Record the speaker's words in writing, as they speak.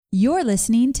You're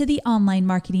listening to the Online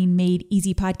Marketing Made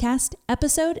Easy podcast,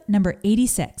 episode number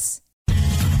 86.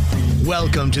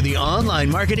 Welcome to the Online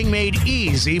Marketing Made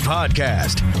Easy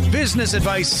podcast. Business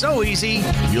advice so easy,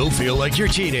 you'll feel like you're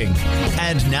cheating.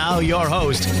 And now your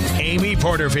host, Amy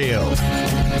Porterfield.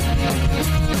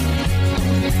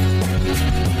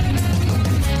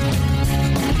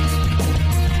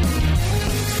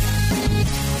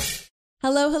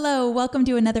 Hello. Welcome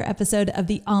to another episode of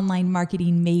the Online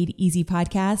Marketing Made Easy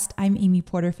podcast. I'm Amy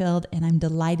Porterfield, and I'm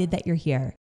delighted that you're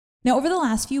here. Now, over the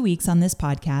last few weeks on this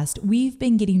podcast, we've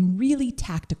been getting really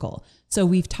tactical. So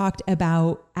we've talked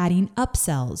about adding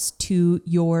upsells to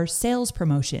your sales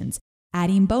promotions,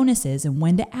 adding bonuses and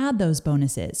when to add those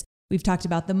bonuses. We've talked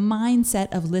about the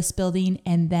mindset of list building,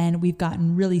 and then we've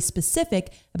gotten really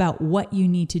specific about what you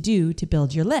need to do to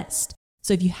build your list.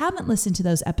 So if you haven't listened to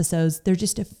those episodes, they're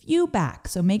just a few back.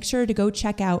 So make sure to go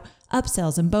check out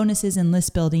upsells and bonuses and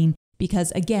list building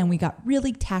because, again, we got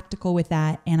really tactical with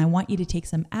that. And I want you to take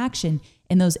some action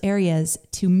in those areas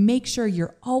to make sure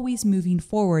you're always moving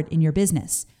forward in your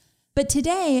business. But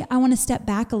today, I want to step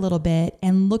back a little bit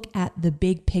and look at the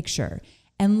big picture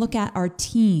and look at our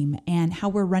team and how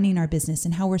we're running our business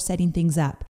and how we're setting things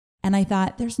up. And I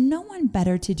thought there's no one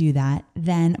better to do that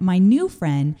than my new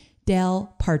friend,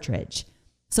 Dale Partridge.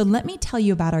 So let me tell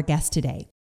you about our guest today.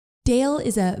 Dale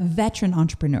is a veteran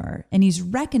entrepreneur, and he's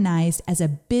recognized as a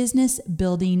business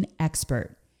building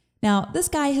expert. Now, this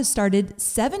guy has started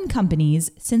 7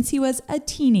 companies since he was a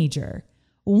teenager.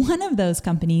 One of those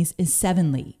companies is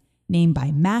Sevenly, named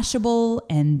by Mashable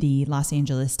and the Los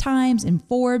Angeles Times and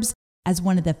Forbes as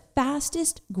one of the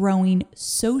fastest growing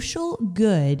social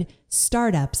good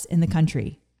startups in the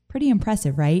country. Pretty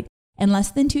impressive, right? In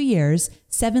less than 2 years,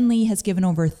 Sevenly has given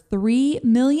over $3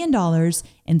 million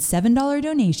in $7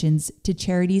 donations to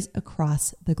charities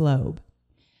across the globe.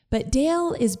 But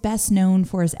Dale is best known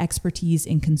for his expertise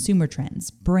in consumer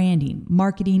trends, branding,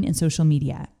 marketing, and social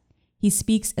media. He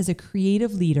speaks as a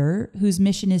creative leader whose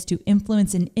mission is to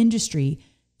influence an industry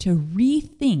to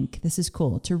rethink, this is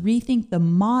cool, to rethink the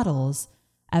models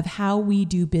of how we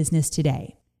do business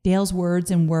today. Dale's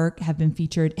words and work have been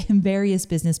featured in various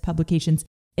business publications.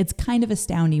 It's kind of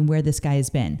astounding where this guy has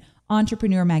been.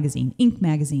 Entrepreneur Magazine, Inc.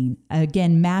 Magazine,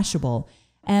 again, Mashable,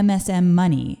 MSM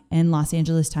Money, and Los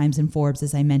Angeles Times and Forbes,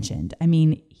 as I mentioned. I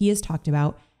mean, he is talked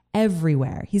about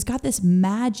everywhere. He's got this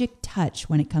magic touch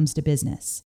when it comes to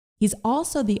business. He's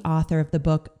also the author of the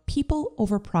book, People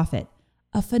Over Profit,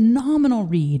 a phenomenal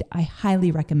read I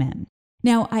highly recommend.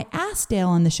 Now, I asked Dale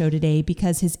on the show today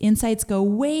because his insights go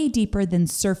way deeper than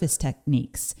surface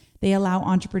techniques. They allow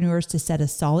entrepreneurs to set a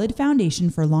solid foundation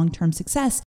for long-term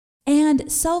success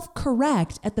and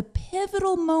self-correct at the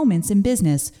pivotal moments in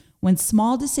business when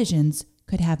small decisions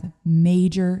could have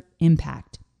major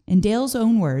impact. In Dale's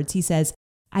own words, he says,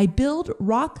 "I build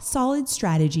rock-solid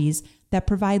strategies that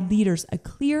provide leaders a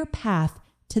clear path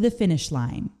to the finish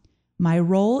line. My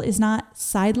role is not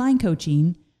sideline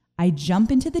coaching. I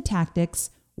jump into the tactics,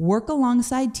 work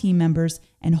alongside team members,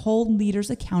 and hold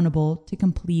leaders accountable to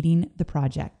completing the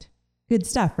project." Good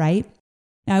stuff, right?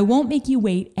 Now, I won't make you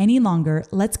wait any longer.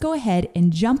 Let's go ahead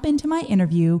and jump into my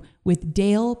interview with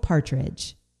Dale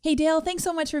Partridge. Hey, Dale, thanks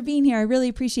so much for being here. I really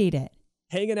appreciate it.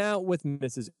 Hanging out with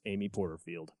Mrs. Amy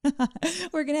Porterfield.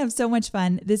 We're going to have so much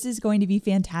fun. This is going to be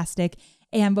fantastic.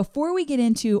 And before we get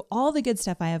into all the good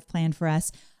stuff I have planned for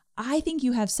us, I think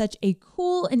you have such a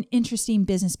cool and interesting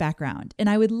business background. And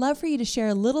I would love for you to share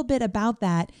a little bit about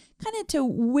that, kind of to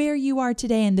where you are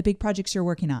today and the big projects you're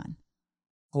working on.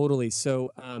 Totally.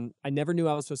 So I never knew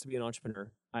I was supposed to be an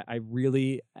entrepreneur. I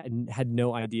really had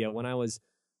no idea. When I was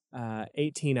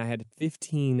 18, I had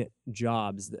 15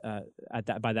 jobs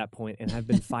by that point, and I've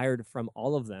been fired from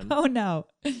all of them. Oh, no.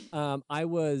 I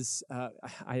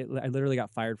literally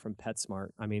got fired from PetSmart.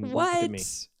 I mean, what? Look at me.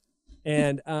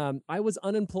 And I was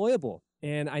unemployable,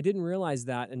 and I didn't realize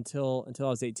that until I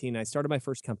was 18. I started my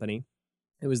first company.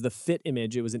 It was the Fit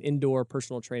Image. It was an indoor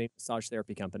personal training massage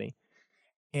therapy company.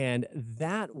 And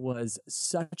that was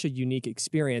such a unique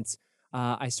experience.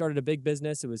 I started a big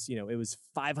business. It was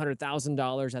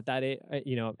 $500,000 at that,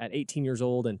 at 18 years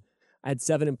old, and I had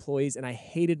 7 employees, and I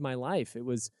hated my life. It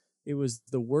was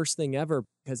the worst thing ever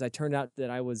because I turned out that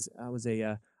I was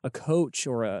a coach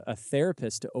or a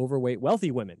therapist to overweight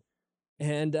wealthy women,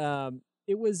 and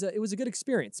it was a good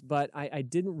experience, but I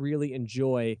didn't really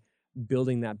enjoy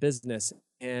building that business.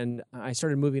 And I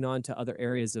started moving on to other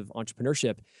areas of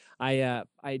entrepreneurship. I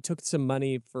took some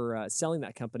money for selling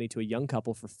that company to a young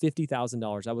couple for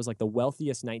 $50,000. I was like the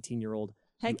wealthiest 19-year-old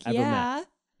Heck ever yeah. met.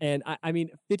 And I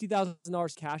mean,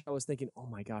 $50,000 cash. I was thinking, oh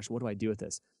my gosh, what do I do with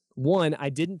this? One, I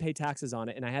didn't pay taxes on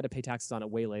it, and I had to pay taxes on it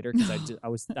way later because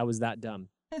I was that dumb.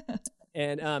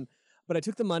 And but I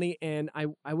took the money, and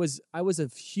I was a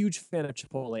huge fan of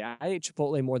Chipotle. I ate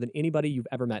Chipotle more than anybody you've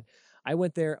ever met. I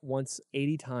went there once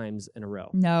 80 times in a row.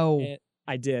 No. And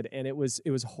I did, and it was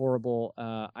horrible.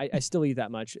 I still eat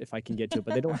that much if I can get to it,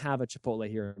 but they don't have a Chipotle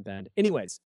here in Bend.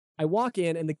 Anyways, I walk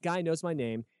in, and the guy knows my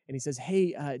name, and he says,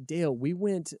 "Hey, Dale, we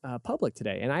went public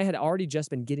today," and I had already just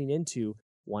been getting into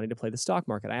wanting to play the stock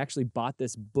market. I actually bought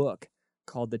this book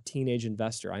called The Teenage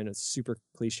Investor. I know it's super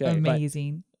cliche,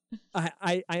 Amazing. but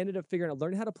I ended up figuring out,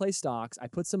 learning how to play stocks. I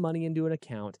put some money into an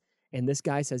account, and this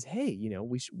guy says, "Hey,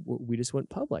 we just went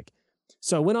public."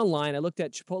 So I went online. I looked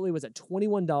at Chipotle was at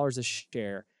 $21 a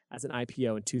share as an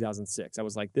IPO in 2006. I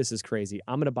was like, this is crazy.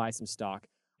 I'm going to buy some stock.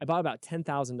 I bought about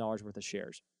 $10,000 worth of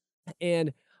shares,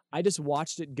 and I just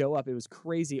watched it go up. It was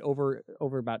crazy over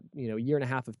about a year and a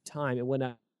half of time. It went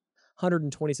up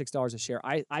 $126 a share.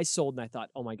 I sold, and I thought,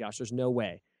 oh my gosh, there's no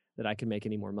way that I can make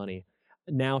any more money.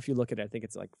 Now, if you look at it, I think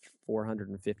it's like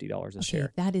 $450 a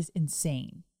share. That is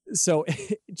insane. So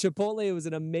Chipotle was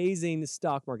an amazing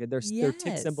stock market. Their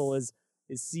tick symbol is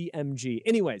CMG.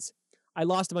 Anyways, I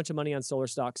lost a bunch of money on solar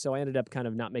stocks, so I ended up kind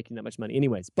of not making that much money.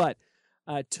 Anyways, but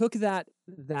took that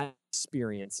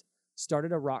experience,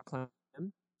 started a rock climb,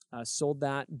 sold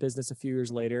that business a few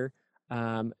years later,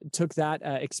 took that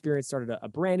experience, started a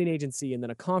branding agency, and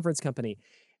then a conference company.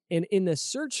 And in the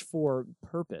search for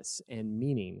purpose and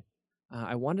meaning,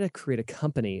 I wanted to create a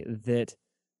company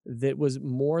that was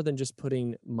more than just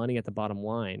putting money at the bottom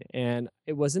line. And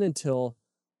it wasn't until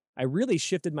I really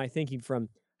shifted my thinking from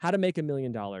how to make $1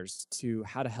 million to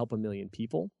how to help 1 million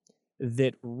people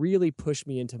that really pushed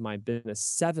me into my business,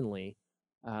 Sevenly,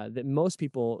 that most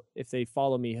people, if they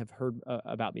follow me, have heard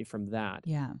about me from that.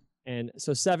 Yeah. And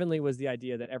so Sevenly was the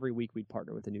idea that every week we'd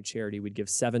partner with a new charity. We'd give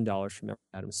 $7 from every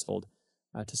item sold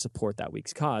to support that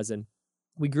week's cause. And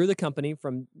we grew the company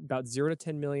from about 0 to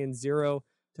 10 million, 0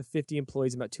 to 50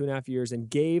 employees in about 2.5 years, and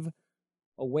gave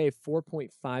away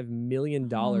 $4.5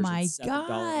 million. Oh my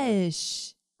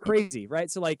gosh. Crazy, right?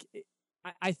 So like,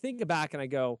 I think back and I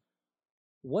go,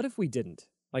 what if we didn't?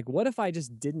 Like, what if I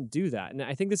just didn't do that? And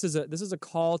I think this is a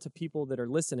call to people that are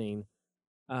listening,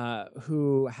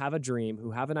 who have a dream,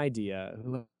 who have an idea,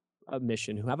 who have a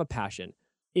mission, who have a passion.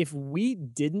 If we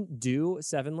didn't do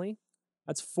Sevenly,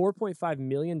 that's $4.5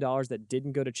 million that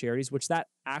didn't go to charities, which that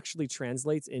actually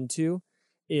translates into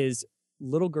is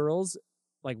little girls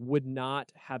like would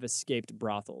not have escaped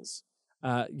brothels.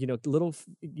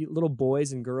 Little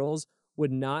boys and girls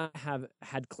would not have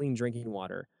had clean drinking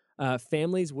water.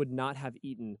 Families would not have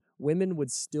eaten. Women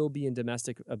would still be in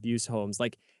domestic abuse homes.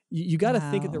 Like you got to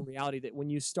think of the reality that when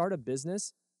you start a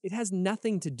business, it has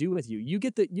nothing to do with you. You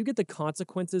get the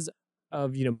consequences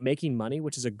of making money,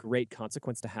 which is a great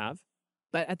consequence to have.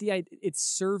 But at the end, it's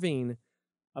serving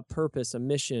a purpose, a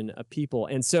mission, a people.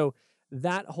 And so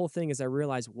that whole thing is I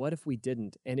realized, what if we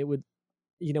didn't? And it would,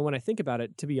 when I think about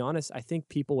it, to be honest, I think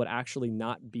people would actually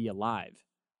not be alive.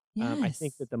 Yes. I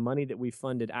think that the money that we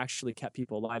funded actually kept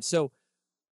people alive. So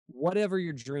whatever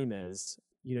your dream is,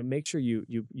 make sure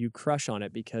you crush on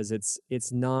it, because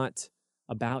it's not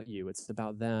about you. It's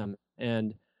about them.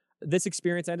 And this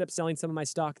experience, I ended up selling some of my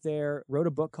stock there, wrote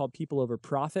a book called People Over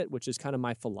Profit, which is kind of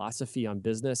my philosophy on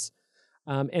business,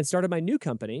 and started my new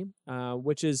company,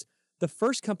 which is the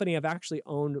first company I've actually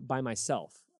owned by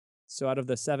myself. So out of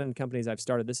the 7 companies I've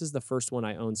started, this is the first one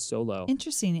I own solo.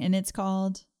 Interesting. And it's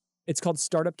called? It's called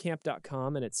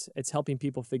startupcamp.com, and it's helping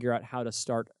people figure out how to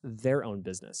start their own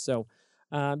business. So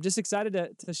just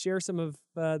excited to share some of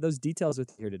those details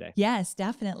with you here today. Yes,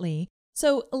 definitely.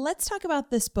 So let's talk about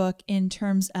this book in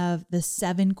terms of the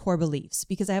 7 core beliefs,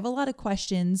 because I have a lot of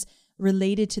questions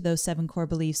related to those 7 core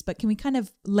beliefs, but can we kind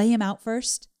of lay them out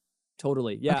first?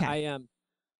 Totally. Yeah, okay. I am.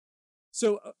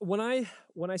 So when I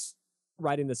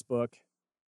writing this book,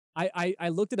 I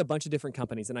looked at a bunch of different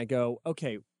companies and I go,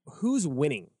 okay, who's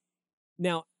winning?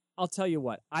 Now, I'll tell you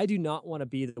what, I do not want to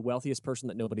be the wealthiest person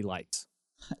that nobody likes.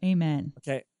 Amen.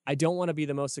 Okay. I don't want to be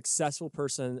the most successful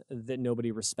person that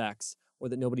nobody respects or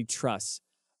that nobody trusts.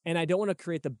 And I don't want to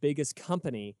create the biggest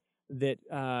company that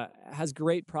has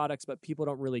great products, but people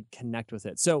don't really connect with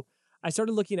it. So I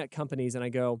started looking at companies and I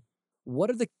go,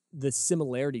 what are the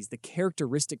similarities, the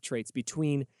characteristic traits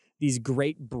between these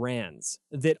great brands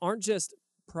that aren't just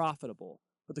profitable,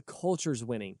 but the culture's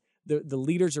winning? The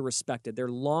leaders are respected. Their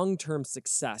long-term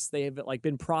success, they have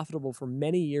been profitable for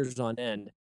many years on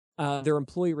end. Their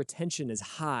employee retention is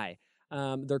high.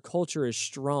 Their culture is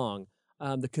strong.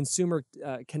 The consumer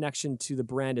connection to the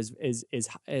brand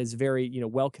is very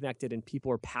well connected, and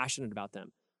people are passionate about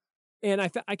them. And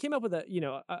I came up with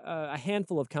a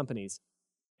handful of companies,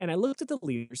 And I looked at the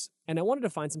leaders and I wanted to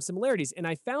find some similarities. And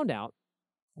I found out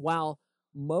while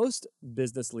most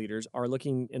business leaders are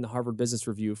looking in the Harvard Business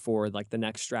Review for like the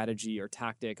next strategy or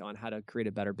tactic on how to create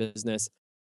a better business,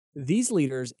 these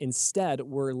leaders instead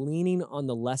were leaning on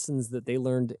the lessons that they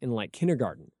learned in like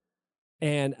kindergarten.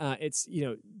 And it's,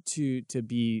 to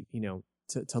be,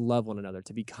 to love one another,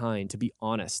 to be kind, to be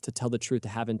honest, to tell the truth, to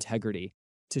have integrity,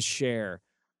 to share.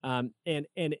 And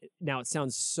now it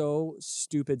sounds so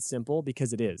stupid simple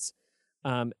because it is.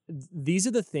 These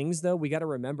are the things, though, we got to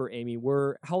remember, Amy.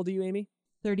 How old are you, Amy?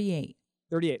 38.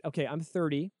 38. Okay, I'm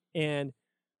 30. And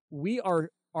we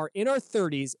are in our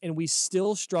 30s and we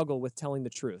still struggle with telling the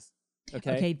truth.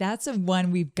 Okay, that's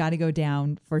one we've got to go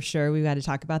down for sure. We've got to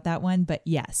talk about that one. But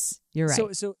yes, you're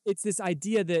right. So it's this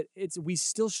idea that we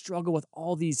still struggle with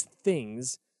all these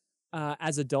things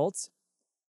as adults.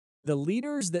 The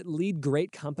leaders that lead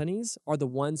great companies are the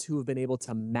ones who have been able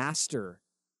to master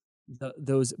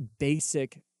those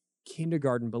basic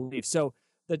kindergarten beliefs. So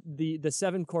the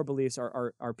 7 core beliefs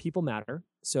are people matter.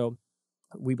 So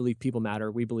we believe people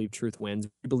matter. We believe truth wins.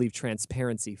 We believe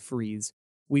transparency frees.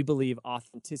 We believe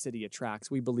authenticity attracts.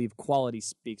 We believe quality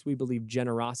speaks. We believe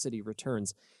generosity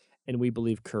returns. And we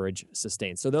believe courage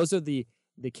sustains. So those are the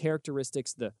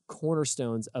characteristics, the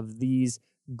cornerstones of these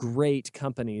great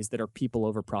companies that are people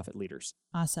over profit leaders.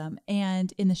 Awesome.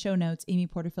 And in the show notes,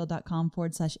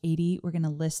 amyporterfield.com/80, we're going to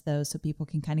list those so people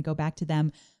can kind of go back to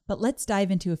them. But let's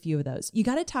dive into a few of those. You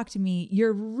got to talk to me.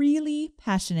 You're really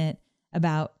passionate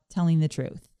about telling the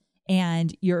truth.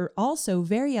 And you're also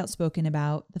very outspoken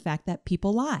about the fact that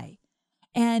people lie.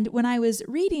 And when I was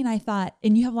reading, I thought,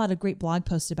 and you have a lot of great blog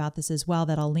posts about this as well,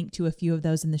 that I'll link to a few of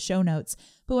those in the show notes.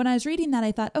 But when I was reading that,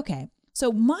 I thought, okay,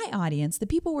 so my audience, the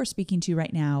people we're speaking to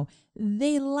right now,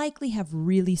 they likely have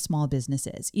really small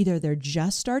businesses. Either they're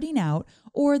just starting out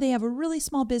or they have a really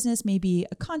small business, maybe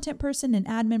a content person, an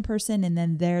admin person, and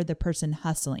then they're the person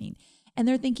hustling. And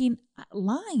they're thinking,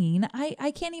 lying,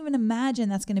 I can't even imagine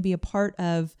that's going to be a part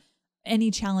of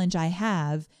any challenge I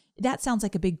have. That sounds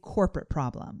like a big corporate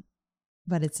problem,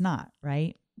 but it's not,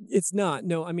 right? It's not.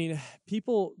 No, I mean,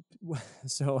 people.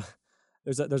 So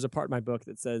there's a part in my book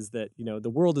that says that, the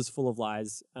world is full of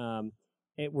lies.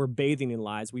 We're bathing in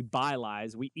lies. We buy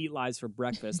lies. We eat lies for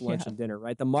breakfast, lunch, and dinner,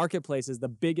 right? The marketplace is the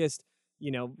biggest,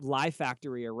 lie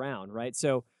factory around, right?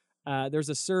 So there's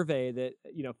a survey that,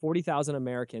 40,000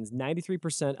 Americans,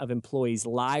 93% of employees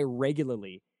lie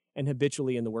regularly and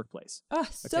habitually in the workplace. Oh,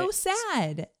 so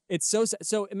sad. It's so sad.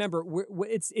 So remember,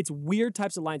 it's weird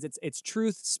types of lines. It's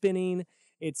truth spinning,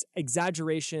 it's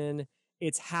exaggeration,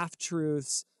 it's half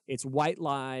truths, it's white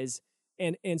lies,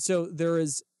 and so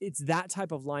it's that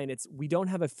type of line. We don't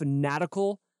have a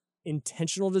fanatical,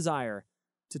 intentional desire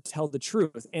to tell the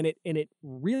truth, and it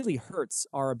really hurts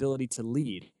our ability to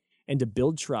lead and to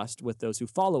build trust with those who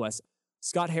follow us.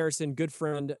 Scott Harrison, good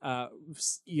friend,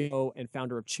 CEO and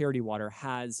founder of Charity Water,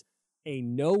 has a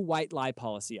no white lie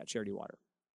policy at Charity Water.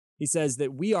 He says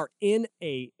that we are in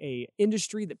a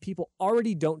industry that people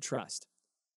already don't trust.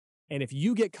 And if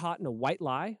you get caught in a white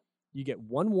lie, you get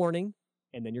one warning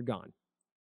and then you're gone.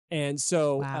 And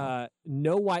so Wow.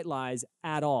 No white lies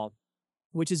at all,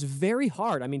 which is very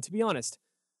hard. I mean, to be honest,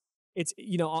 it's,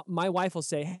 my wife will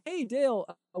say, "Hey, Dale,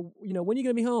 when are you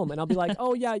going to be home?" And I'll be like,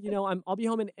 "Oh yeah, I'll be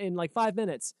home in like 5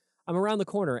 minutes. I'm around the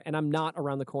corner," and I'm not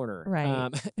around the corner. Right.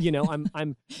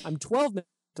 I'm 12 minutes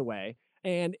away,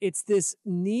 and it's this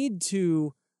need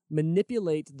to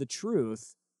manipulate the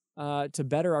truth to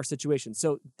better our situation.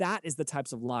 So that is the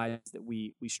types of lies that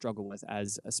we struggle with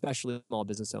as especially small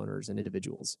business owners and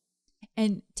individuals.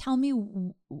 And tell me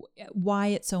why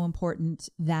it's so important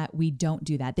that we don't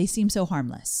do that. They seem so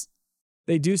harmless.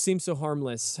 They do seem so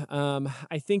harmless.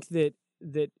 I think that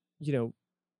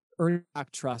earning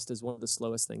back trust is one of the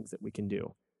slowest things that we can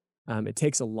do. It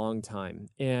takes a long time.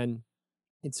 And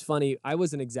it's funny, I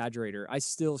was an exaggerator. I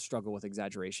still struggle with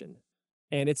exaggeration.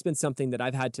 And it's been something that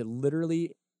I've had to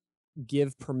literally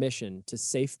give permission to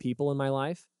safe people in my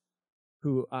life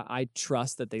who I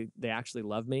trust that they actually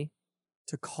love me,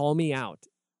 to call me out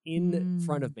in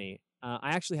front of me.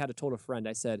 I actually had told a friend,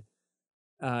 I said,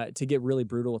 to get really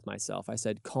brutal with myself, I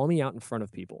said, "Call me out in front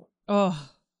of people."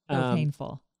 Oh, so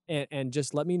painful. And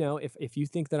just let me know if you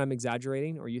think that I'm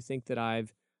exaggerating or you think that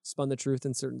I've spun the truth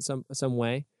in some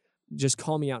way. Just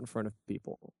call me out in front of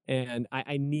people. And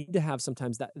I need to have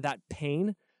sometimes that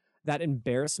pain, that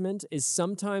embarrassment is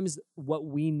sometimes what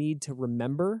we need to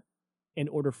remember in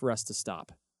order for us to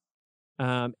stop.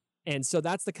 And so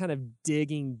that's the kind of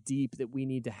digging deep that we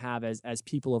need to have as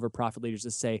people over profit leaders,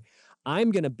 to say, I'm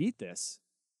going to beat this.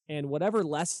 And whatever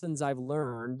lessons I've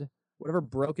learned, whatever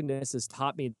brokenness has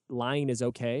taught me lying is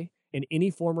okay in any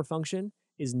form or function,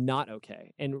 is not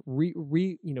okay, and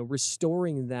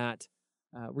restoring that,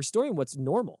 restoring what's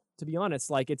normal. To be honest,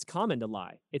 like it's common to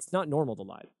lie. It's not normal to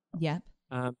lie. Yep.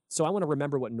 So I want to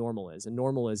remember what normal is, and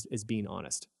normal is being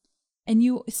honest. And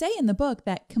you say in the book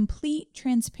that complete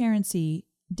transparency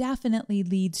definitely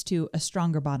leads to a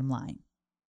stronger bottom line.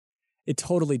 It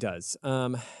totally does.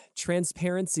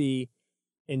 Transparency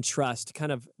and trust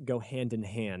kind of go hand in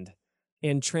hand,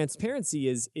 and transparency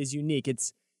is unique.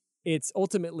 It's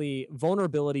ultimately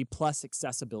vulnerability plus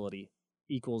accessibility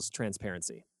equals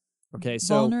transparency. Okay,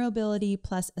 so vulnerability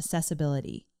plus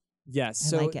accessibility. Yes.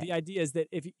 So the idea is that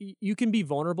if you can be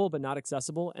vulnerable but not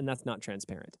accessible, and that's not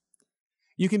transparent.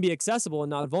 You can be accessible and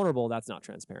not vulnerable, that's not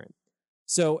transparent.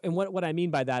 So, and what I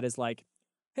mean by that is like,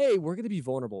 hey, we're going to be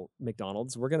vulnerable,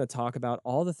 McDonald's. We're going to talk about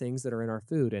all the things that are in our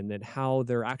food and then how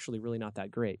they're actually really not that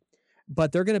great.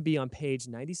 But they're going to be on page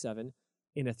 97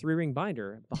 in a 3-ring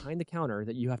binder behind the counter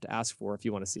that you have to ask for if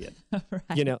you want to see it.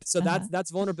 Right. So that's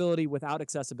vulnerability without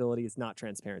accessibility. It's not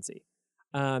transparency.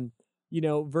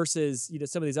 Versus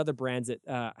some of these other brands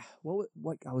that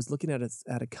what I was looking at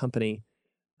a company.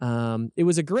 It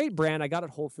was a great brand. I got at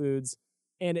Whole Foods,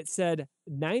 and it said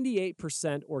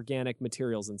 98% organic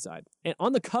materials inside. And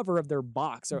on the cover of their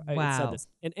box, it said this.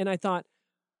 And I thought,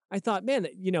 man,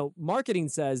 marketing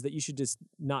says that you should just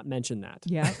not mention that.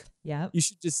 Yeah. Yeah. You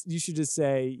should just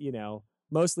say,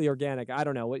 mostly organic. I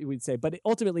don't know what you would say, but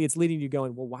ultimately it's leading you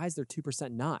going, well, why is there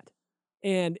 2% not?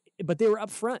 But they were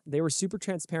upfront. They were super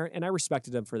transparent, and I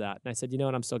respected them for that. And I said, you know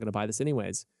what, I'm still going to buy this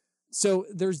anyways. So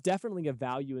there's definitely a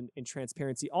value in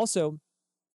transparency. Also,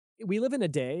 we live in a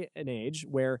day and age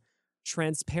where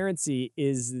transparency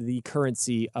is the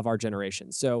currency of our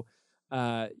generation. So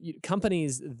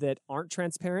companies that aren't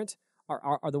transparent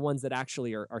are the ones that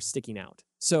actually are sticking out.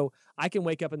 So I can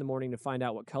wake up in the morning to find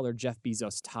out what color Jeff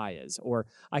Bezos' tie is, or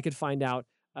I could find out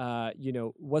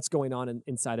what's going on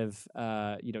inside of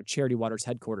Charity Water's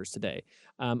headquarters today.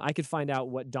 I could find out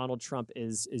what Donald Trump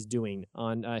is doing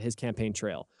on his campaign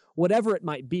trail. Whatever it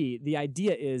might be, the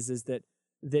idea is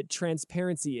that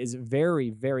transparency is very,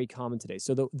 very common today.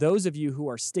 So those of you who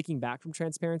are sticking back from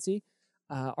transparency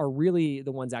are really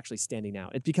the ones actually standing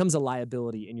out. It becomes a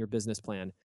liability in your business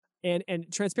plan.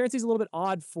 And transparency is a little bit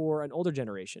odd for an older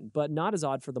generation, but not as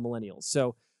odd for the millennials.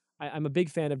 So I'm a big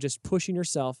fan of just pushing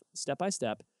yourself step by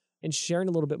step and sharing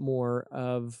a little bit more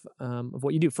of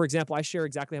what you do. For example, I share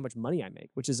exactly how much money I make,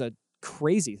 which is a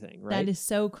crazy thing, right? That is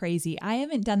so crazy. I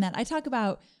haven't done that. I talk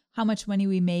about how much money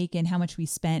we make and how much we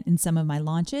spent in some of my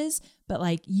launches, but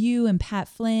like you and Pat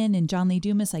Flynn and John Lee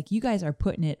Dumas, like you guys are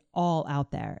putting it all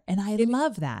out there. And I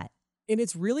love that. And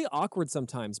it's really awkward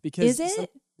sometimes because is it?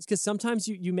 Because sometimes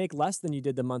you make less than you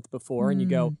did the month before and you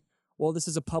go, well, this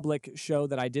is a public show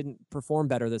that I didn't perform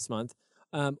better this month.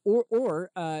 You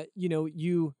have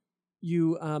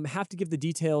to give the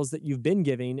details that you've been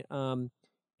giving. And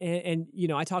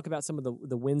I talk about some of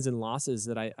the wins and losses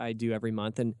that I do every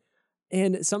month.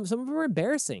 And some of them are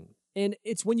embarrassing. And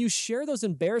it's when you share those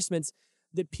embarrassments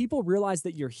that people realize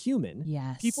that you're human.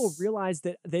 Yes. People realize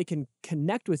that they can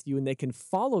connect with you and they can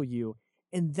follow you.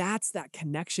 And that's that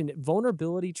connection.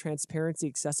 Vulnerability, transparency,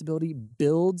 accessibility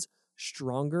builds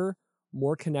stronger,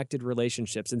 more connected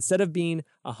relationships. Instead of being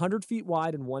 100 feet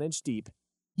wide and 1 inch deep,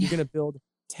 you're going to build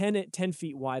 10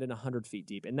 feet wide and 100 feet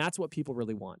deep. And that's what people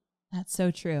really want. That's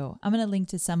so true. I'm going to link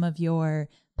to some of your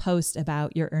posts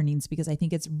about your earnings because I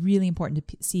think it's really important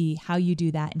to see how you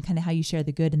do that and kind of how you share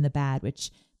the good and the bad,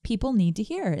 which people need to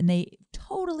hear. And they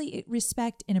totally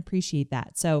respect and appreciate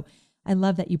that. So I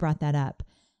love that you brought that up.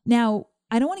 Now,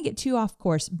 I don't want to get too off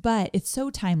course, but it's so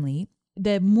timely.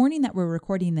 The morning that we're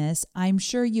recording this, I'm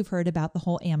sure you've heard about the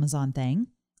whole Amazon thing.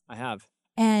 I have.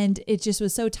 And it just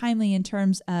was so timely in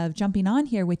terms of jumping on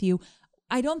here with you.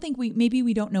 I don't think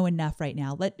we don't know enough right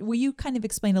now. Will you kind of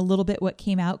explain a little bit what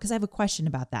came out? Because I have a question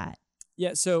about that.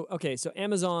 Yeah. So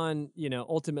Amazon,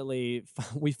 ultimately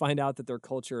we find out that their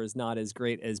culture is not as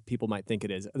great as people might think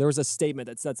it is. There was a statement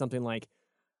that said something like,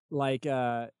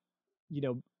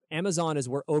 Amazon is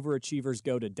where overachievers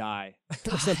go to die,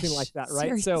 or something like that,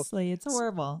 right? Seriously, it's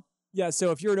horrible. Yeah.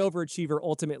 So if you're an overachiever,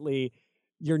 ultimately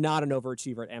you're not an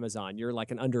overachiever at Amazon. You're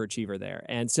like an underachiever there.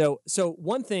 And so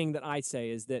one thing that I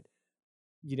say is that,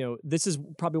 this is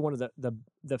probably one of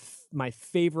my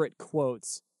favorite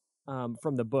quotes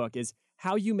from the book is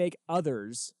how you make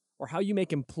others or how you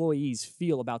make employees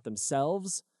feel about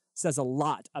themselves says a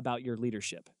lot about your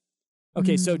leadership.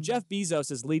 Okay, so Jeff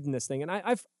Bezos is leading this thing,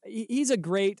 and he's a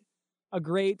great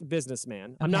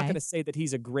businessman. I'm not going to say that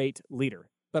he's a great leader,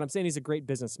 but I'm saying he's a great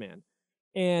businessman.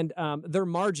 And their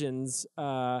margins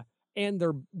and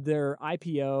their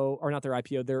IPO, or not their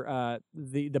IPO, their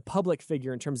the public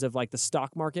figure in terms of like the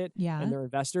stock market and their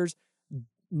investors,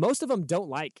 most of them don't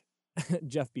like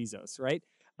Jeff Bezos, right?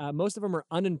 Most of them are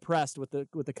unimpressed with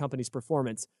the company's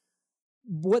performance.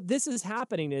 What this is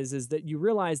happening is that you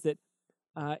realize that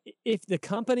if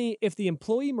the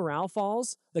employee morale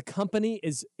falls, the company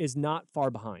is not far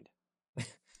behind.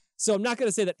 So I'm not going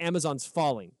to say that Amazon's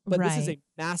falling, but this is a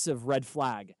massive red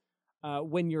flag.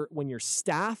 When your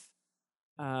staff,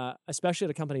 especially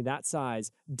at a company that size,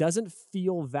 doesn't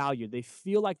feel valued, they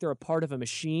feel like they're a part of a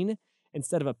machine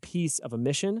instead of a piece of a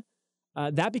mission,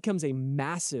 that becomes a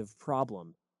massive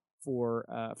problem for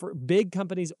big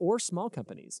companies or small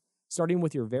companies. Starting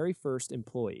with your very first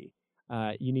employee,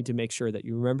 you need to make sure that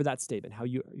you remember that statement. How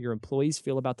your employees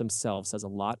feel about themselves says a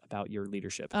lot about your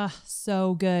leadership.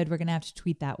 So good. We're going to have to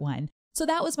tweet that one. So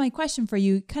that was my question for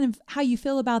you, kind of how you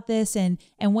feel about this and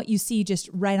what you see just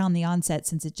right on the onset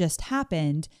since it just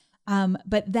happened.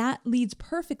 But that leads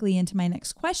perfectly into my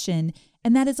next question.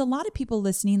 And that is, a lot of people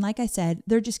listening, like I said,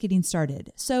 they're just getting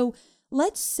started. So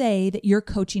let's say that you're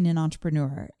coaching an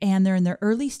entrepreneur and they're in their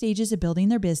early stages of building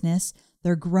their business.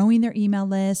 They're growing their email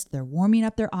list. They're warming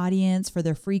up their audience for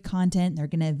their free content. They're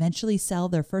going to eventually sell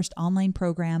their first online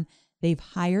program. They've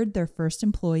hired their first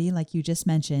employee, like you just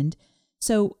mentioned.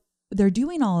 So they're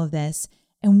doing all of this.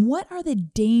 And what are the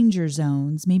danger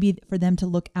zones maybe for them to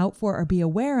look out for or be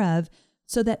aware of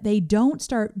so that they don't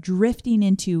start drifting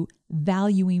into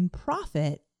valuing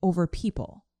profit over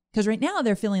people? Because right now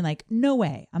they're feeling like, no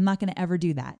way, I'm not going to ever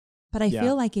do that. But I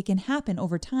feel like it can happen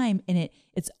over time, and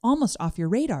it's almost off your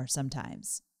radar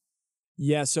sometimes.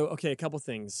 Yeah. So, okay, a couple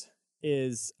things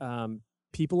is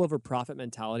people over profit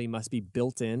mentality must be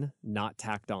built in, not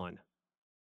tacked on.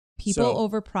 People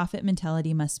over profit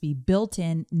mentality must be built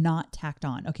in, not tacked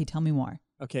on. Okay, tell me more.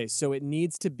 Okay, so it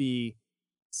needs to be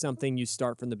something you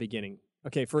start from the beginning.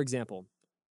 Okay, for example,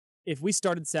 if we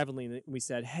started Sevenly and we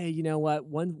said, hey, you know what?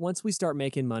 Once we start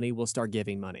making money, we'll start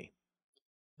giving money.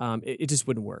 It just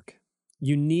wouldn't work.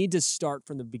 You need to start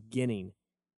from the beginning,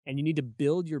 and you need to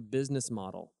build your business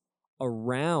model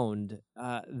around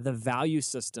the value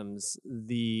systems,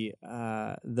 the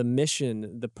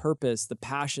mission, the purpose, the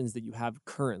passions that you have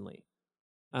currently,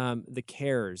 the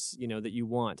cares, that you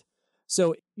want.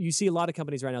 So you see a lot of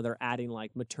companies right now, they're adding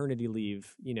like maternity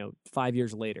leave, 5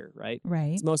 years later, right?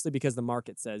 Right. It's mostly because the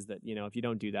market says that, if you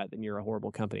don't do that, then you're a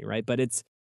horrible company, right? But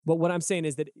what I'm saying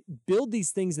is that build these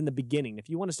things in the beginning. If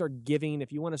you want to start giving,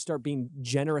 if you want to start being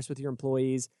generous with your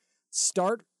employees,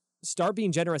 start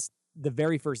being generous the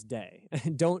very first day.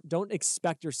 Don't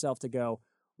expect yourself to go,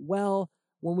 well,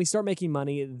 when we start making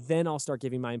money, then I'll start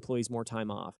giving my employees more time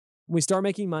off. When we start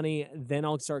making money, then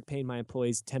I'll start paying my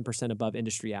employees 10% above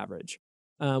industry average.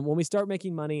 When we start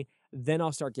making money, then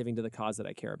I'll start giving to the cause that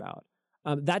I care about.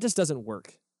 That just doesn't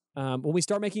work. When we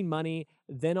start making money,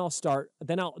 then I'll stop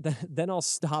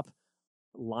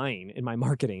lying in my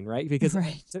marketing, right? Because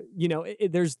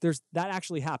there's that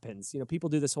actually happens. People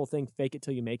do this whole thing, fake it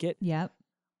till you make it. Yep.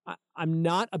 I'm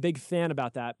not a big fan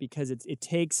about that because it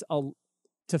takes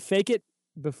to fake it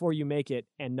before you make it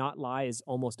and not lie is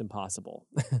almost impossible.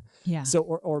 Yeah. So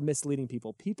or misleading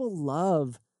people. People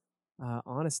love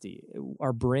honesty.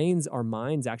 Our brains, our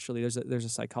minds. Actually, there's a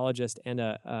psychologist and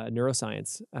a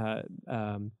neuroscience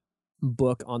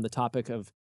book on the topic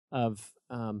of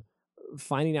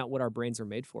finding out what our brains are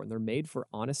made for, and they're made for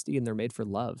honesty and they're made for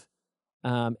love.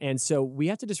 And so we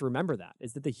have to just remember that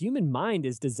is that the human mind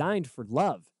is designed for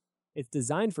love. It's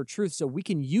designed for truth. So we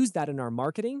can use that in our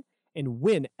marketing and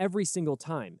win every single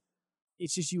time.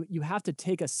 It's just you have to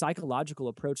take a psychological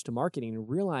approach to marketing and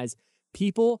realize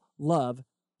people love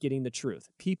getting the truth.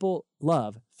 People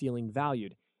love feeling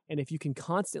valued. And if you can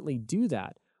constantly do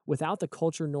that without the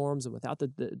culture norms and without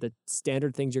the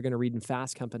standard things you're going to read in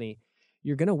Fast Company,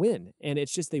 you're going to win. And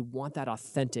it's just they want that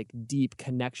authentic, deep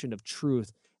connection of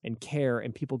truth and care.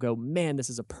 And people go, man, this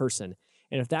is a person.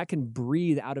 And if that can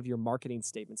breathe out of your marketing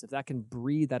statements, if that can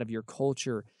breathe out of your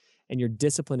culture and your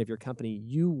discipline of your company,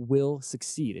 you will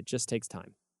succeed. It just takes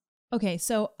time. Okay,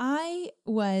 so I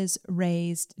was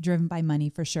raised driven by money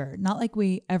for sure. Not like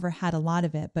we ever had a lot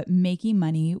of it, but making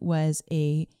money was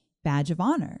a badge of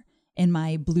honor in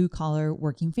my blue collar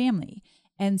working family.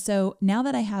 And so now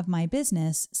that I have my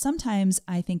business, sometimes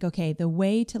I think, okay, the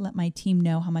way to let my team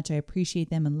know how much I appreciate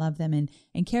them and love them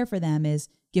and care for them is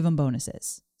give them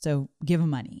bonuses. So give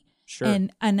them money. Sure.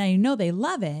 And I know they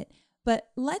love it, but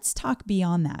let's talk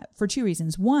beyond that for two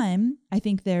reasons. One, I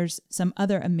think there's some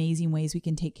other amazing ways we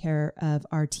can take care of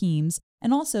our teams.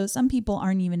 And also some people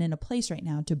aren't even in a place right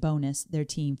now to bonus their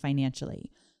team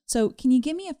financially. So can you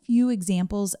give me a few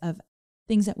examples of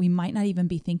things that we might not even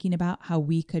be thinking about, how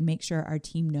we could make sure our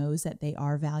team knows that they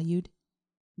are valued?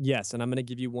 Yes, and I'm going to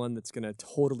give you one that's going to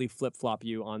totally flip-flop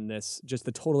you on this, just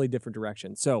the totally different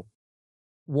direction. So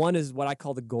one is what I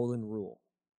call the golden rule.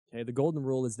 Okay, the golden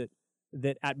rule is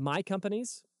that at my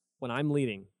companies, when I'm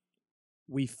leading,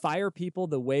 we fire people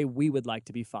the way we would like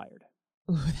to be fired.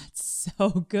 Ooh, that's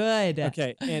so good.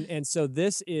 Okay, and so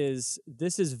this is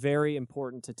very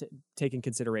important to take in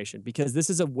consideration, because this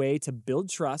is a way to build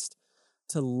trust,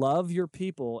 to love your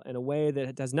people in a way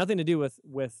that has nothing to do with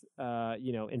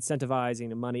incentivizing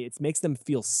and money. It makes them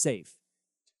feel safe.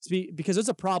 Because there's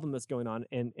a problem that's going on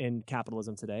in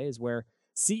capitalism today, is where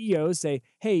CEOs say,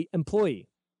 "Hey, employee,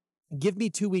 give me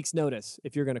 2 weeks notice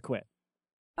if you're going to quit."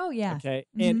 Oh yeah. Okay.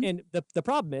 Mm-hmm. And the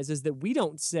problem is that we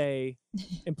don't say,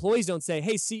 employees don't say,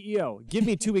 "Hey, CEO, give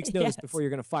me 2 weeks notice before you're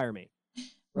going to fire me."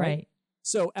 Right.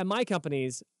 So at my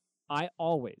companies, I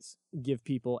always give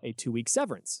people a 2-week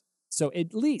severance. So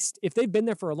at least if they've been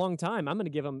there for a long time, I'm going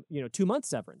to give them, 2 months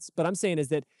severance. But I'm saying is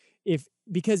that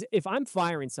because if I'm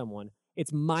firing someone,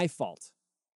 it's my fault,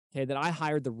 okay, that I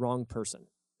hired the wrong person,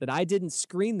 that I didn't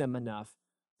screen them enough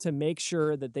to make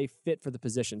sure that they fit for the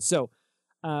position. So,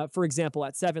 for example,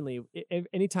 at Sevenly,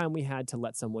 anytime we had to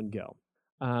let someone go,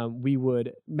 we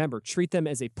would, remember, treat them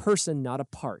as a person, not a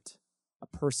part. A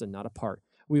person, not a part.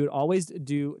 We would always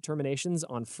do terminations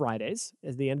on Fridays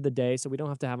at the end of the day, so we don't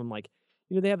have to have them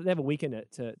they have a weekend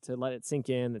to let it sink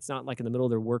in. It's not like in the middle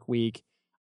of their work week.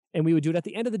 And we would do it at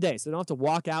the end of the day, so they don't have to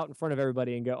walk out in front of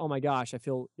everybody and go, "Oh my gosh, I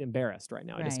feel embarrassed right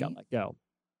now. I just got let go."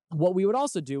 What we would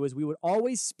also do is we would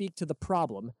always speak to the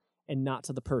problem and not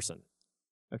to the person.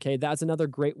 Okay, that's another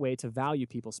great way to value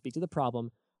people. Speak to the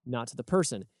problem, not to the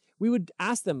person. We would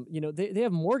ask them, they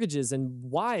have mortgages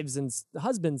and wives and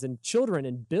husbands and children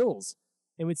and bills.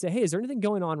 And we'd say, "Hey, is there anything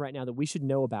going on right now that we should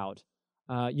know about?"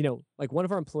 Like one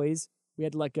of our employees, we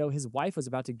had to let go. His wife was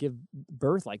about to give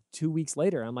birth like 2 weeks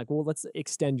later. I'm like, "Well, let's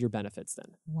extend your benefits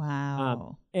then."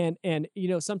 Wow. And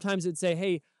sometimes it'd say,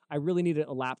 "Hey, I really need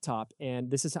a laptop,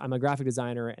 and I'm a graphic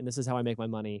designer, and this is how I make my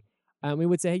money." We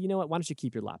would say, "Hey, you know what? Why don't you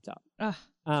keep your laptop?"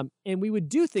 And we would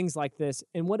do things like this.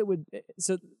 And what it would,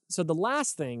 so the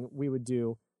last thing we would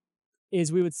do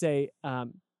is we would say,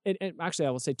 and actually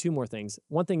I will say 2 more things.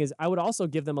 One thing is I would also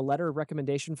give them a letter of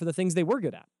recommendation for the things they were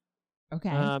good at.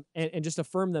 Okay. And just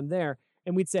affirm them there.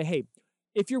 And we'd say, "Hey,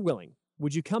 if you're willing,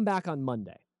 would you come back on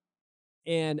Monday?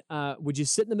 And would you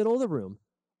sit in the middle of the room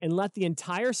and let the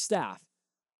entire staff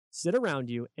sit around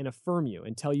you and affirm you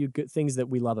and tell you good things that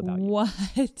we love about you?"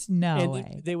 What? No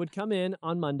way. They would come in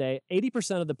on Monday.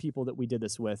 80% of the people that we did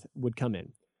this with would come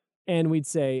in. And we'd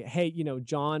say, "Hey,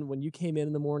 John, when you came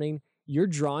in the morning, your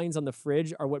drawings on the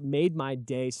fridge are what made my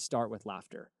day start with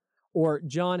laughter." Or,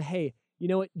 "John, hey, you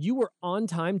know what? You were on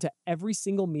time to every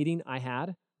single meeting I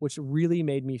had, which really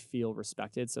made me feel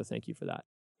respected. So thank you for that."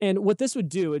 And what this would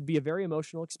do, it'd be a very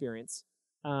emotional experience.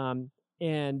 It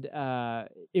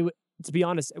would, to be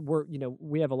honest,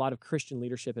 we have a lot of Christian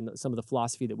leadership in some of the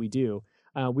philosophy that we do.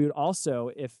 We would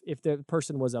also, if the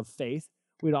person was of faith,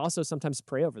 we would also sometimes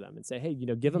pray over them and say, "Hey,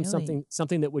 give them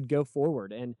something that would go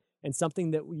forward and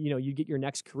something that, you get your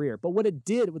next career." But what it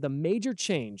did with a major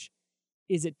change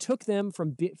is it took them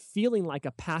from feeling like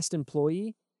a past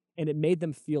employee, and it made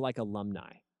them feel like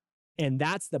alumni. And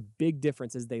that's the big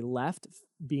difference, is they left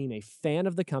being a fan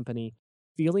of the company,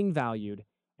 feeling valued,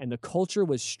 and the culture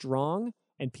was strong,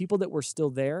 and people that were still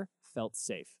there felt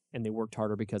safe, and they worked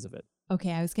harder because of it.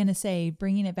 Okay, I was going to say,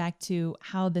 bringing it back to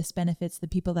how this benefits the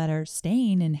people that are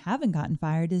staying and haven't gotten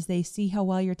fired, is they see how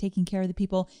well you're taking care of the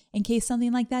people in case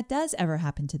something like that does ever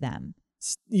happen to them.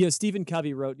 Stephen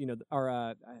Covey wrote,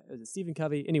 Stephen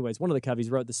Covey, anyways, one of the Coveys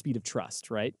wrote The Speed of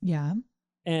Trust, right? Yeah.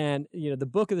 And, the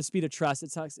book of The Speed of Trust,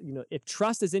 it talks, if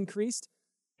trust is increased,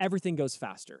 everything goes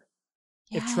faster.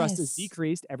 Yes. If trust is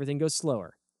decreased, everything goes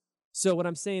slower. So what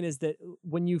I'm saying is that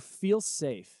when you feel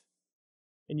safe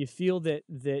and you feel that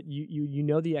you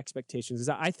know the expectations,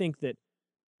 because I think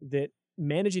that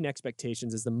managing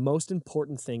expectations is the most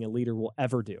important thing a leader will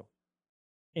ever do.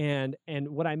 And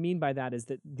what I mean by that is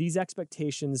that these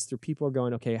expectations, through people are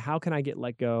going, "Okay, how can I get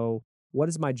let go? What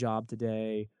is my job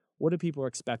today? What do people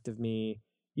expect of me?"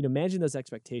 Managing those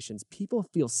expectations, people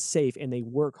feel safe and they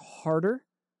work harder.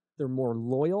 They're more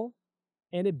loyal,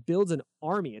 and it builds an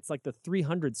army. It's like the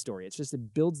 300 story.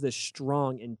 It builds this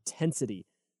strong intensity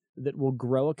that will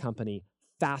grow a company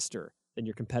faster than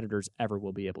your competitors ever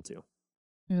will be able to.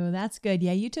 Oh, that's good.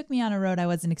 Yeah, you took me on a road I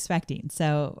wasn't expecting,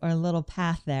 or a little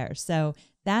path there. So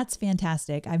that's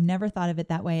fantastic. I've never thought of it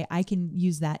that way. I can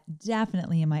use that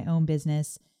definitely in my own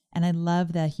business, and I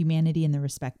love the humanity and the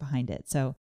respect behind it.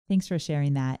 So thanks for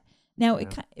sharing that. Now,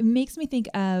 it makes me think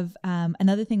of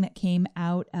another thing that came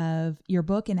out of your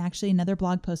book, and actually another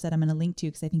blog post that I'm going to link to,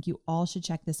 because I think you all should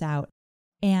check this out.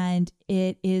 And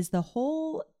it is the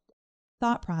whole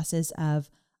thought process of,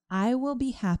 I will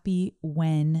be happy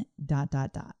when ...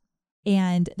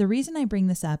 And the reason I bring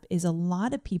this up is a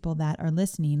lot of people that are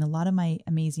listening, a lot of my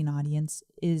amazing audience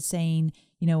is saying,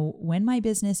 when my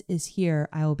business is here,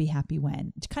 I will be happy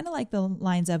when. It's kind of like the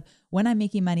lines of, when I'm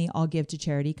making money, I'll give to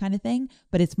charity kind of thing,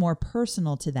 but it's more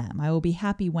personal to them. I will be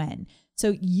happy when.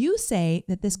 So you say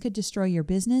that this could destroy your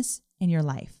business and your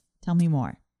life. Tell me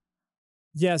more.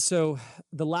 Yeah. So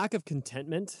the lack of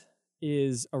contentment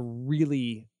is a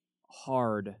really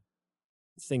hard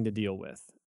thing to deal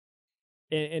with.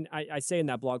 And I say in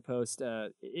that blog post,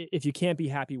 if you can't be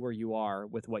happy where you are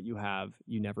with what you have,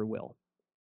 you never will.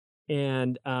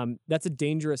 And that's a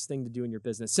dangerous thing to do in your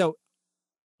business. So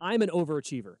I'm an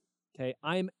overachiever, okay?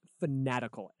 I'm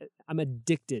fanatical. I'm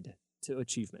addicted to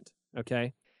achievement,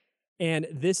 okay? And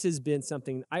this has been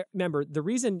something, I remember the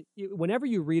reason, whenever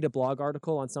you read a blog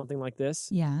article on something like this,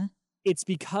 Yeah. it's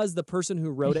because the person who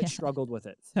wrote it struggled with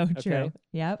it. So okay? true.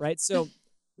 Yep. Right? So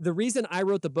the reason I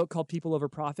wrote the book called People Over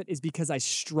Profit is because I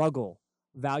struggle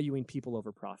valuing people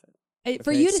over profit.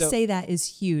 For you to say that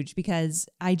is huge, because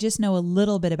I just know a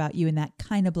little bit about you and that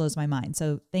kind of blows my mind.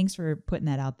 So thanks for putting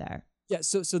that out there. Yeah.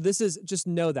 So this is, just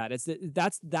know that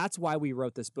that's why we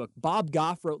wrote this book. Bob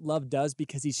Goff wrote Love Does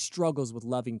because he struggles with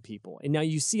loving people. And now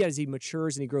you see as he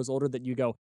matures and he grows older that you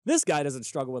go, this guy doesn't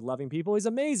struggle with loving people. He's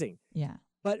amazing. Yeah.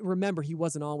 But remember, he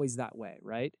wasn't always that way,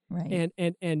 right? Right.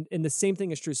 And the same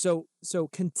thing is true. So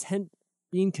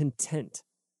being content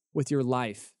with your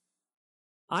life.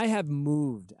 I have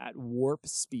moved at warp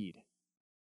speed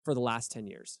for the last 10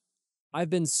 years. I've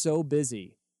been so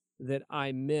busy that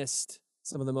I missed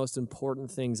some of the most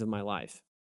important things of my life.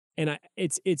 And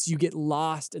it's you get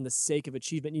lost in the sake of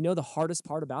achievement. The hardest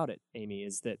part about it, Amy,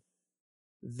 is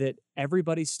that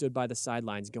everybody stood by the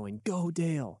sidelines going, "Go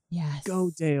Dale. Yes. Go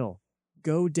Dale.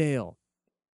 Go Dale."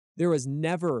 There was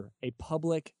never a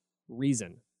public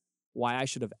reason why I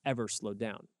should have ever slowed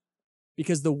down,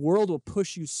 because the world will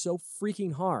push you so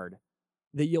freaking hard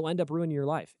that you'll end up ruining your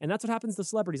life. And that's what happens to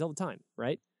celebrities all the time,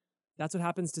 right? That's what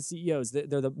happens to CEOs.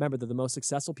 They're the most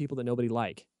successful people that nobody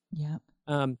like. Yep.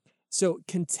 So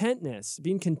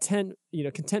being content,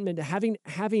 contentment,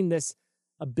 having this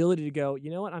ability to go, you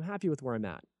know what, I'm happy with where I'm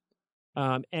at.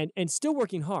 And still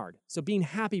working hard. So being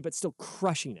happy, but still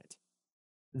crushing it.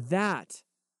 That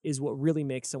is what really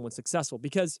makes someone successful,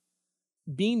 because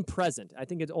being present, I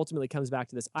think it ultimately comes back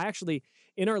to this. I actually,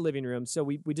 in our living room, so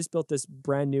we just built this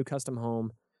brand new custom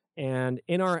home, and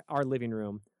in our living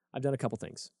room, I've done a couple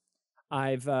things.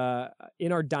 I've,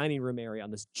 in our dining room area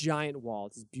on this giant wall,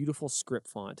 it's this beautiful script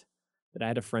font that I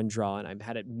had a friend draw, and I've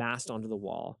had it masked onto the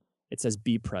wall. It says,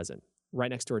 "Be present," right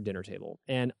next to our dinner table.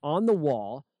 And on the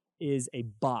wall is a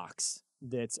box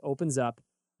that opens up,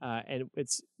 and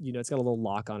it's got a little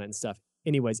lock on it and stuff.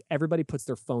 Anyways, everybody puts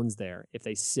their phones there if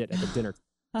they sit at the dinner.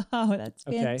 Oh, that's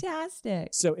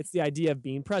fantastic. So it's the idea of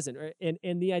being present. Right?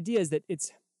 And the idea is that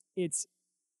it's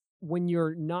when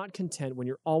you're not content, when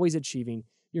you're always achieving,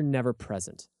 you're never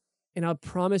present. And I'll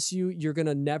promise you, you're going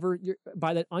to never,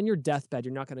 on your deathbed,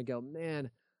 you're not going to go, "Man,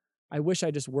 I wish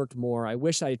I just worked more. I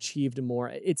wish I achieved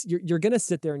more." You're going to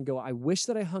sit there and go, "I wish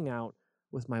that I hung out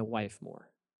with my wife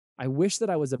more. I wish that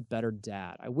I was a better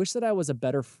dad. I wish that I was a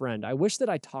better friend. I wish that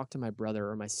I talked to my brother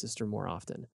or my sister more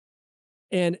often."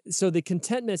 And so the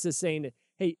contentness is saying,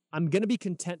 hey, I'm going to be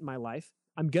content in my life.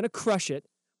 I'm going to crush it,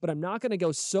 but I'm not going to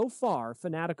go so far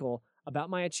fanatical about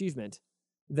my achievement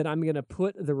that I'm going to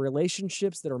put the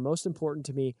relationships that are most important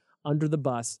to me under the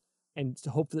bus and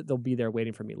hope that they'll be there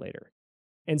waiting for me later.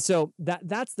 And so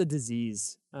that's the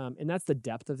disease, and that's the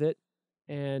depth of it.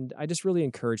 And I just really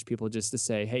encourage people just to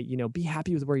say, hey, be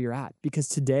happy with where you're at. Because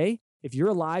today, if you're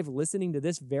alive listening to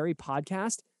this very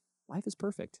podcast, life is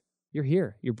perfect. You're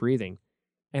here, you're breathing.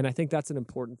 And I think that's an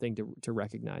important thing to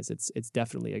recognize. It's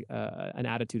definitely an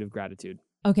attitude of gratitude.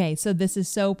 Okay, so this is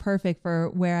so perfect for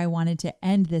where I wanted to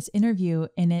end this interview.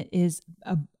 And it is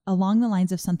along the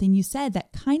lines of something you said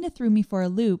that kind of threw me for a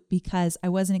loop because I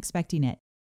wasn't expecting it.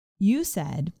 You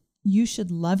said you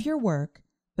should love your work,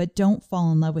 but don't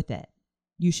fall in love with it.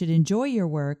 You should enjoy your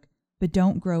work, but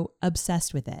don't grow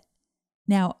obsessed with it.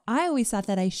 Now, I always thought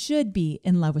that I should be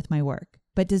in love with my work,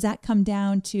 but does that come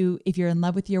down to if you're in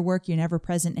love with your work, you're never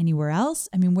present anywhere else?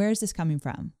 I mean, where is this coming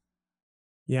from?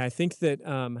 Yeah, I think that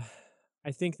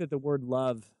the word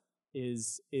love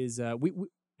is we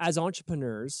as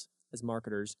entrepreneurs, as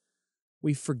marketers,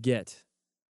 we forget.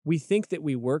 We think that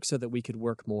we work so that we could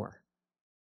work more.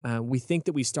 We think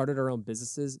that we started our own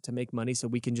businesses to make money so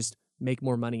we can just make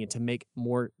more money and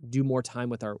to do more time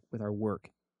with our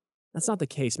work. That's not the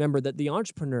case. Remember that the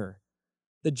entrepreneur,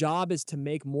 the job is to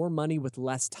make more money with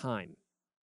less time.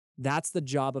 That's the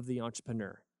job of the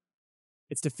entrepreneur.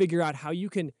 It's to figure out how you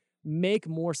can make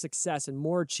more success and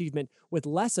more achievement with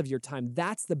less of your time.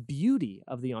 That's the beauty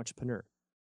of the entrepreneur.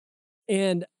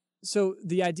 And so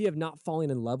the idea of not falling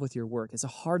in love with your work is a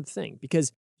hard thing,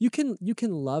 because you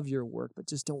can love your work, but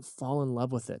just don't fall in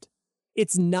love with it.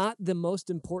 It's not the most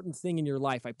important thing in your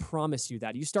life. I promise you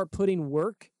that. You start putting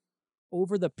work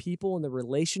over the people and the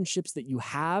relationships that you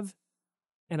have,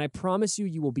 and I promise you,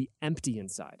 you will be empty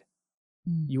inside.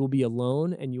 You will be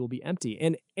alone and you will be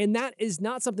empty. And that is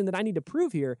not something that I need to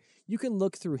prove here. You can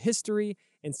look through history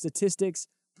and statistics,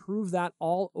 prove that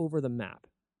all over the map,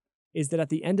 is that at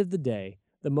the end of the day,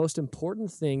 the most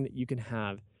important thing that you can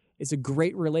have is a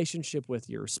great relationship with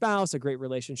your spouse, a great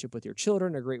relationship with your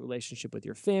children, a great relationship with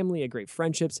your family, a great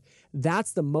friendships.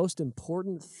 That's the most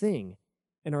important thing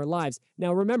in our lives.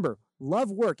 Now remember, love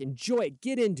work, enjoy it,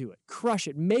 get into it, crush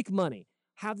it, make money,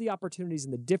 have the opportunities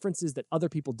and the differences that other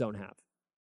people don't have.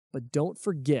 But don't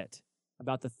forget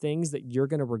about the things that you're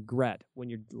going to regret when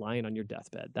you're lying on your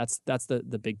deathbed. That's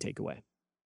the big takeaway.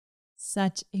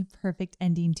 Such a perfect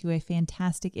ending to a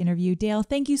fantastic interview. Dale,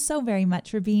 thank you so very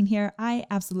much for being here. I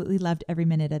absolutely loved every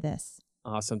minute of this.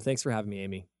 Awesome. Thanks for having me,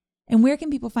 Amy. And where can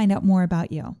people find out more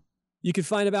about you? You can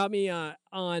find about me I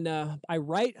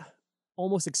write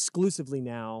almost exclusively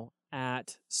now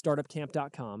at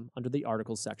startupcamp.com under the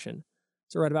articles section.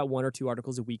 So I write about 1 or 2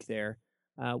 articles a week there.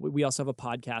 We also have a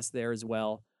podcast there as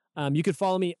well. You can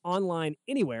follow me online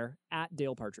anywhere at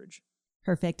Dale Partridge.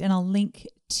 Perfect. And I'll link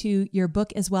to your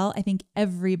book as well. I think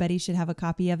everybody should have a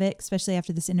copy of it, especially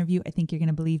after this interview. I think you're going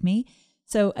to believe me.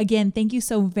 So again, thank you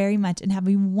so very much and have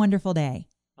a wonderful day.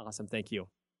 Awesome. Thank you.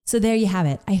 So there you have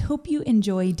it. I hope you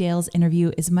enjoy Dale's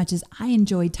interview as much as I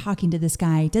enjoyed talking to this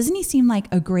guy. Doesn't he seem like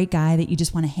a great guy that you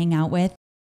just want to hang out with?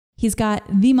 He's got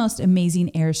the most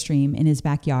amazing Airstream in his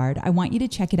backyard. I want you to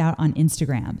check it out on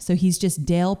Instagram. So he's just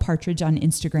Dale Partridge on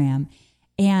Instagram.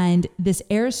 And this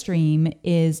Airstream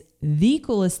is the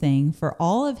coolest thing for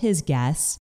all of his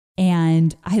guests.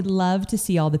 And I love to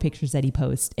see all the pictures that he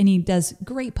posts. And he does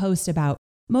great posts about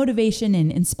motivation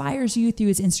and inspires you through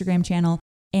his Instagram channel,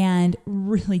 and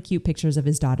really cute pictures of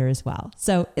his daughter as well.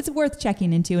 So it's worth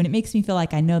checking into, and it makes me feel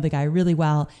like I know the guy really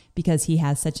well because he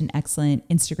has such an excellent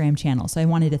Instagram channel. So I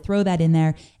wanted to throw that in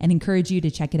there and encourage you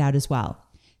to check it out as well.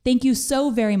 Thank you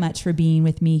so very much for being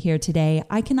with me here today.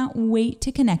 I cannot wait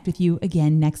to connect with you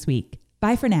again next week.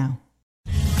 Bye for now.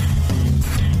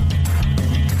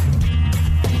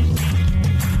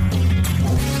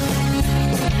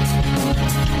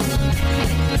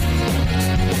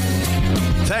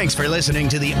 Thanks for listening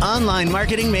to the Online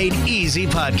Marketing Made Easy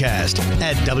podcast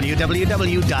at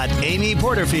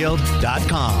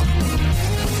www.amyporterfield.com.